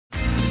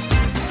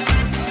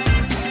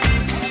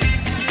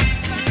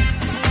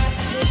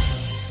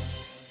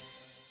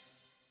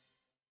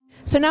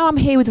So now I'm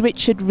here with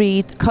Richard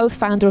Reed,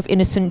 co-founder of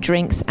Innocent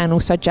Drinks and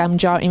also Jam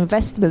Jar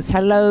Investments.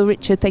 Hello,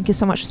 Richard. Thank you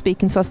so much for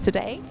speaking to us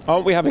today.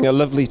 Aren't we having a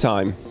lovely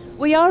time?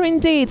 We are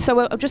indeed.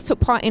 So I just took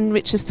part in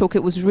Richard's talk.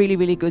 It was really,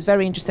 really good,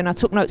 very interesting. I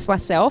took notes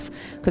myself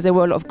because there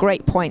were a lot of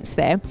great points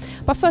there.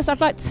 But first,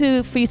 I'd like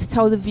for you to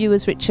tell the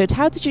viewers, Richard,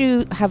 how did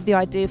you have the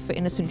idea for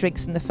Innocent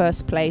Drinks in the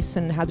first place,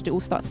 and how did it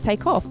all start to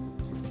take off?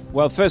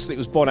 Well, firstly, it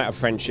was born out of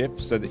friendship.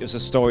 So it was a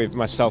story of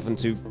myself and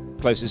two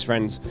closest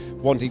friends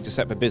wanting to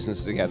set up a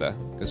business together,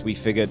 because we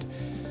figured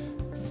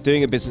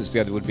doing a business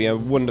together would be a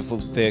wonderful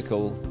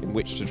vehicle in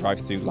which to drive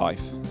through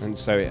life, and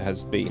so it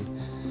has been.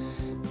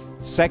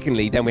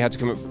 Secondly, then we had to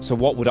come up, so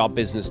what would our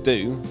business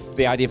do?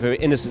 The idea for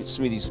Innocent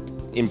Smoothies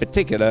in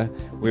particular,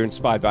 we were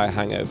inspired by a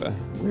hangover.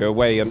 We were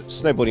away on a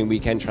snowboarding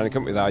weekend trying to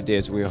come up with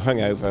ideas. We were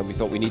hungover and we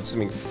thought we need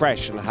something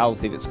fresh and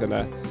healthy that's going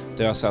to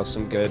do ourselves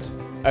some good.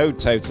 Oh,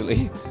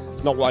 totally.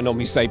 It's not what I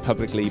normally say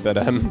publicly, but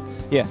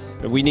yeah,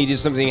 we needed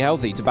something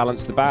healthy to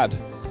balance the bad.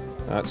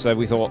 So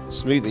we thought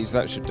smoothies,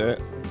 that should do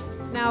it.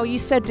 Now, you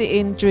said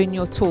it during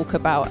your talk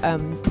about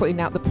putting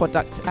out the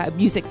product at a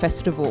music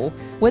festival.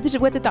 Where did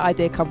the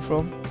idea come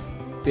from?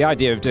 The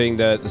idea of doing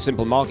the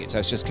simple market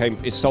test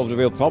it solved a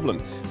real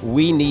problem.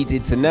 We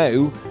needed to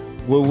know,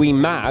 were we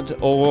mad,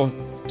 or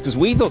because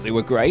we thought they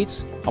were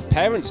great, our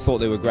parents thought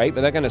they were great,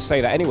 but they're going to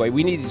say that anyway.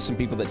 We needed some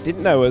people that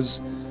didn't know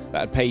us, that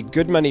had paid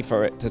good money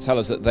for it, to tell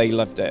us that they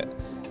loved it.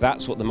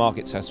 That's what the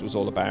market test was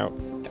all about.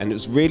 And it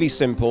was really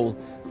simple.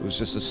 It was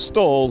just a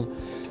stall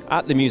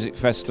at the music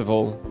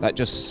festival that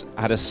just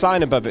had a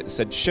sign above it that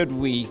said, should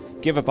we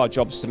give up our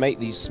jobs to make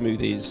these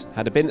smoothies?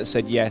 Had a bin that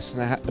said yes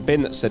and a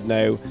bin that said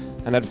no,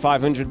 and had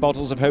 500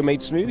 bottles of homemade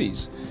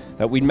smoothies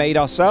that we'd made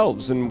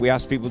ourselves. And we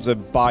asked people to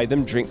buy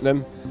them, drink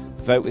them,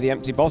 vote with the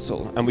empty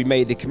bottle. And we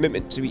made a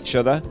commitment to each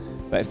other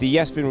that if the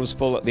yes bin was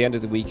full at the end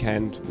of the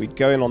weekend, we'd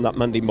go in on that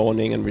Monday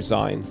morning and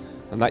resign.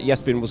 And that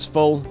yes bin was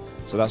full,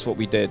 so that's what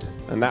we did.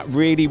 And that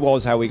really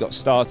was how we got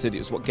started. It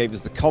was what gave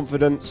us the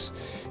confidence.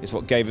 It's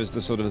what gave us the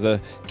sort of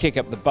the kick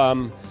up the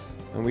bum.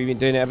 And we've been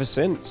doing it ever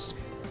since.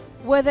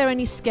 Were there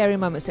any scary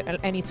moments at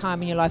any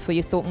time in your life where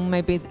you thought,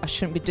 maybe I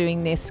shouldn't be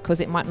doing this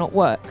because it might not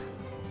work?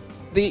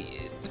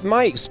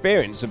 My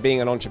experience of being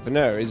an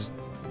entrepreneur is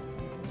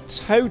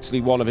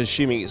totally one of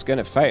assuming it's going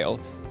to fail.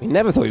 We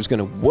never thought it was going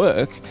to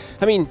work.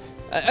 I mean,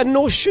 and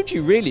nor should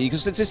you really,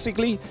 because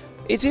statistically,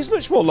 it is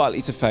much more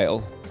likely to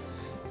fail.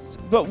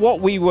 But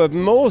what we were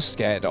more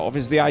scared of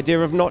is the idea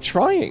of not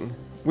trying.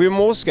 We were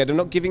more scared of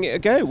not giving it a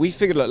go. We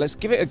figured, look, let's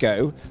give it a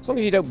go. As long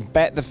as you don't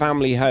bet the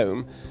family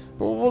home.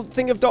 Well,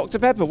 think of Dr.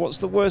 Pepper. What's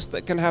the worst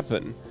that can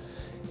happen?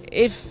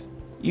 If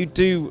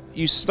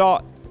you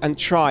start and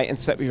try and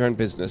set up your own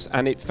business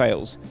and it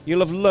fails, you'll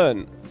have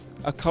learned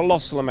a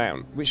colossal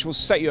amount, which will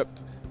set you up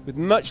with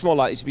much more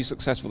likely to be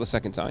successful the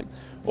second time.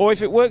 Or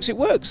if it works, it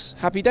works.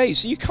 Happy days.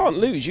 So you can't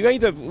lose. You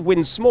either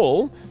win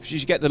small, which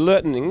is you get the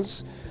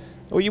learnings,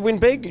 or you win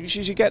big, which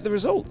is you get the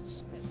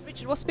results.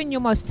 Richard, what's been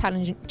your most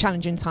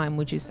challenging time,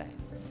 would you say?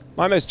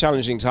 My most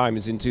challenging time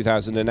is in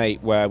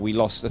 2008, where we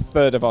lost a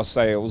third of our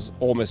sales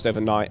almost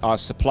overnight. Our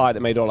supplier that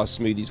made all our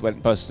smoothies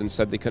went bust and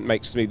said they couldn't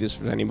make smoothies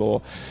for us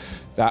anymore.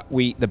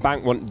 The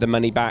bank wanted the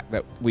money back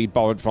that we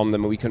borrowed from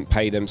them, and we couldn't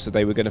pay them, so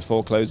they were going to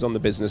foreclose on the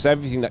business.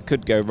 Everything that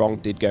could go wrong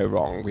did go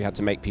wrong. We had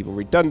to make people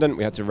redundant,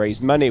 we had to raise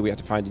money, we had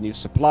to find a new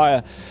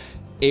supplier.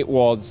 It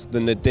was the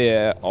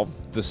nadir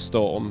of the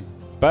storm,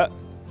 but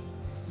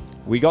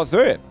we got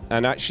through it.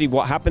 And actually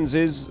what happens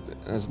is,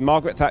 as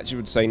Margaret Thatcher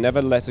would say,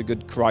 never let a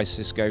good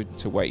crisis go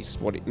to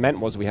waste. What it meant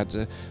was we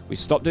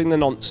stopped doing the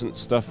nonsense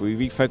stuff. We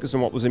refocused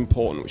on what was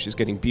important, which is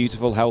getting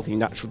beautiful, healthy,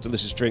 natural,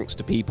 delicious drinks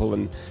to people,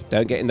 and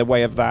don't get in the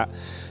way of that.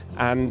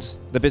 And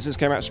the business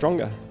came out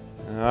stronger.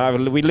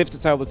 We lived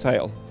to tell the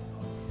tale.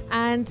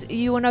 And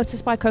you were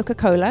noticed by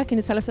Coca-Cola. Can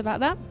you tell us about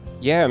that?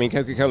 Yeah, I mean,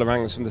 Coca-Cola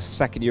rang us from the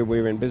second year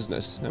we were in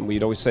business, and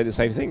we'd always say the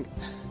same thing.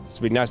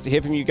 It's really nice to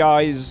hear from you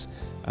guys.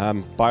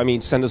 By all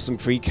means, send us some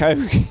free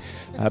Coke,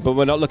 but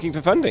we're not looking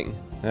for funding.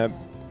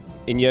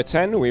 In year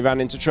 10, we ran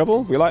into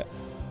trouble. We were like,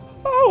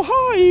 oh,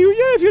 hi,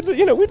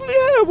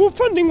 yeah, well,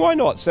 funding, why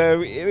not?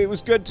 So it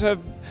was good to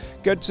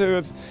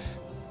have,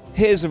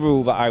 here's a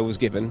rule that I was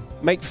given: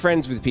 make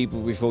friends with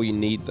people before you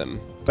need them.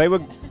 They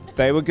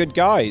were good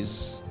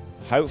guys.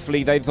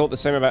 Hopefully they thought the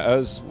same about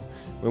us.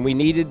 When we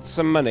needed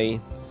some money,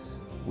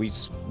 we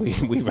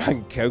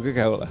ran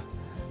Coca-Cola.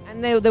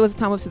 And there was a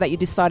time obviously that you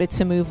decided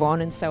to move on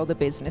and sell the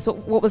business.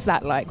 What was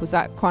that like? Was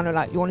that kind of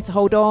like you wanted to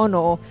hold on,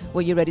 or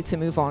were you ready to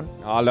move on?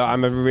 Oh, look,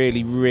 I'm a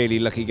really, really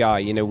lucky guy.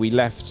 You know, we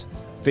left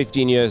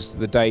 15 years to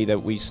the day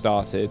that we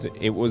started.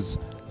 It was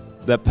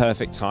the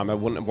perfect time. I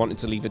wouldn't have wanted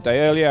to leave a day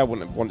earlier. I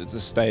wouldn't have wanted to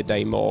stay a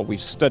day more.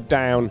 We've stood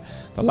down.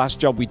 The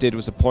last job we did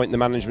was appoint the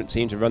management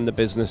team to run the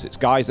business. It's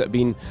guys that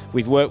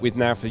we've worked with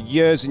now for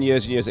years and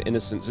years and years at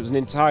Innocent. It was an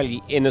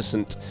entirely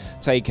innocent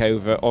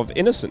takeover of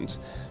Innocent.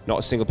 Not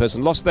a single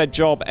person lost their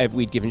job.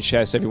 We'd given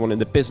shares to everyone in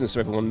the business, so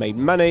everyone made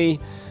money.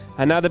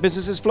 And now the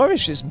business has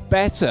flourished. It's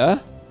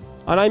better,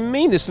 and I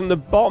mean this from the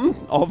bottom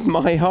of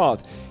my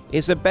heart.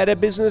 It's a better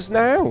business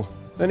now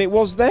than it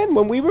was then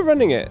when we were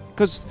running it.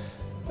 Because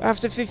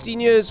after 15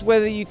 years,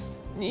 whether you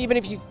even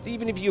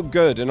if you're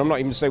good, and I'm not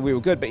even saying we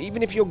were good, but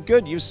even if you're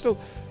good, you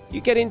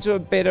get into a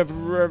bit of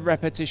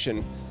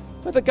repetition.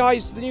 But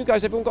the new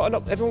guys, everyone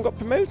got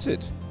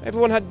promoted.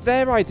 Everyone had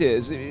their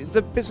ideas.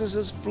 The business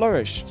has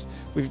flourished.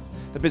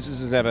 The business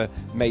has never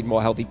made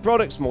more healthy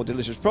products, more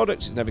delicious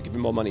products. It's never given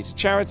more money to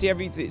charity.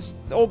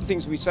 All the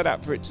things we set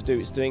out for it to do,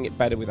 it's doing it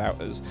better without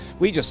us.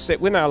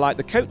 We're now like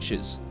the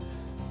coaches.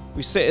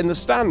 We sit in the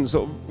stands,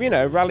 sort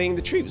of, rallying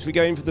the troops. We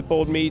go in for the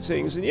board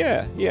meetings,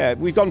 and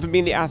we've gone from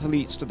being the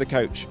athletes to the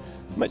coach.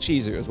 Much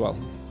easier as well.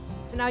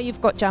 So now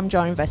you've got Jam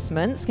Jar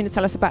Investments. Can you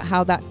tell us about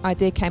how that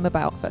idea came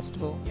about, first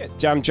of all? Yeah,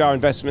 Jam Jar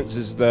Investments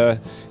is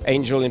the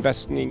angel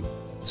investing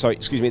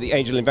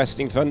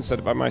fund set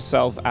up by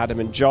myself, Adam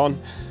and John.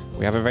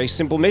 We have a very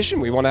simple mission.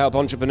 We want to help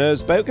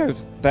entrepreneurs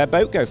their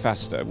boat go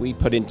faster. We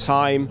put in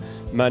time,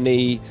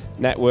 money,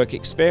 network,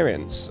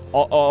 experience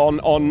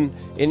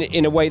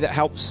in a way that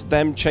helps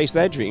them chase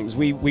their dreams.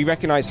 We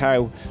recognize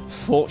how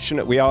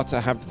fortunate we are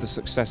to have the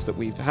success that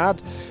we've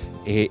had.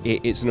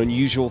 It's an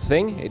unusual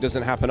thing. It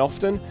doesn't happen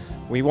often.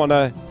 We want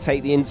to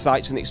take the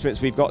insights and the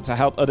experience we've got to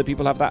help other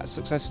people have that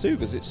success too,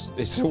 because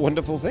it's a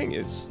wonderful thing.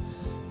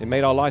 It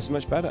made our lives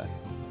much better.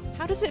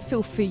 How does it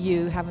feel for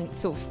you, having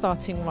sort of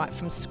starting right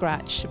from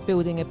scratch,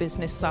 building a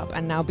business up,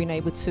 and now being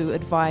able to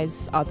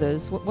advise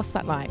others? What's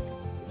that like?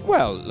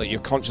 Well, look, you're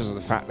conscious of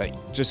the fact that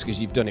just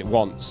because you've done it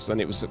once and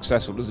it was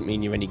successful doesn't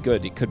mean you're any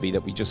good. It could be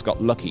that we just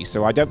got lucky.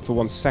 So I don't for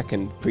 1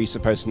 second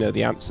presuppose to know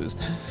the answers.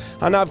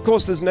 And of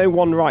course, there's no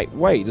one right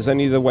way. There's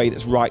only the way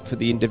that's right for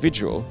the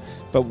individual.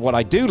 But what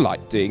I do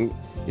like doing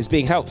is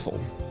being helpful.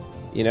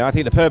 I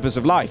think the purpose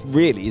of life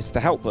really is to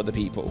help other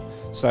people.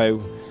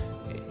 So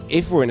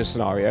if we're in a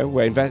scenario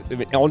where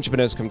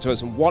entrepreneurs come to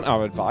us and want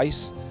our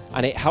advice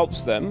and it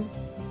helps them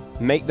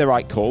make the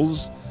right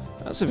calls,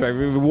 that's a very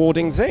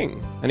rewarding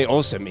thing. And it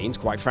also means,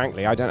 quite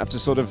frankly, I don't have to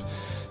sort of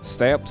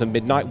stay up to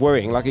midnight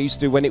worrying like I used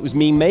to when it was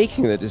me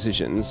making the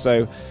decisions.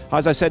 So,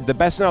 as I said, the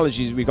best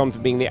analogy is we've gone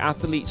from being the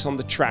athletes on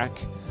the track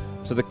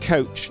to the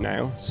coach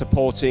now,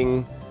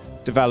 supporting,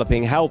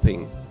 developing,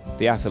 helping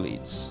the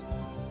athletes.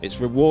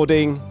 It's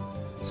rewarding,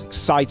 it's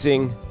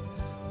exciting,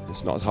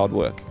 it's not as hard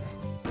work.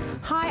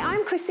 Hi,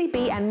 I'm Chrissy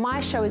B, and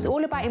my show is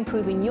all about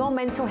improving your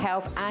mental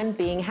health and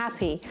being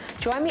happy.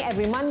 Join me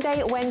every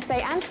Monday,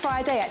 Wednesday and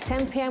Friday at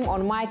 10 p.m.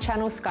 on my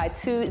channel Sky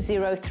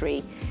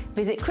 203.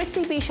 Visit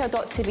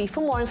chrissybshow.tv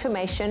for more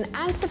information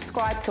and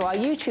subscribe to our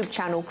YouTube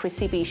channel,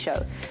 Chrissy B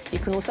Show. You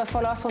can also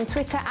follow us on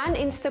Twitter and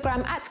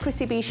Instagram at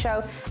Chrissy B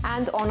Show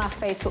and on our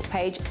Facebook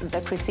page,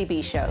 The Chrissy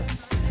B Show.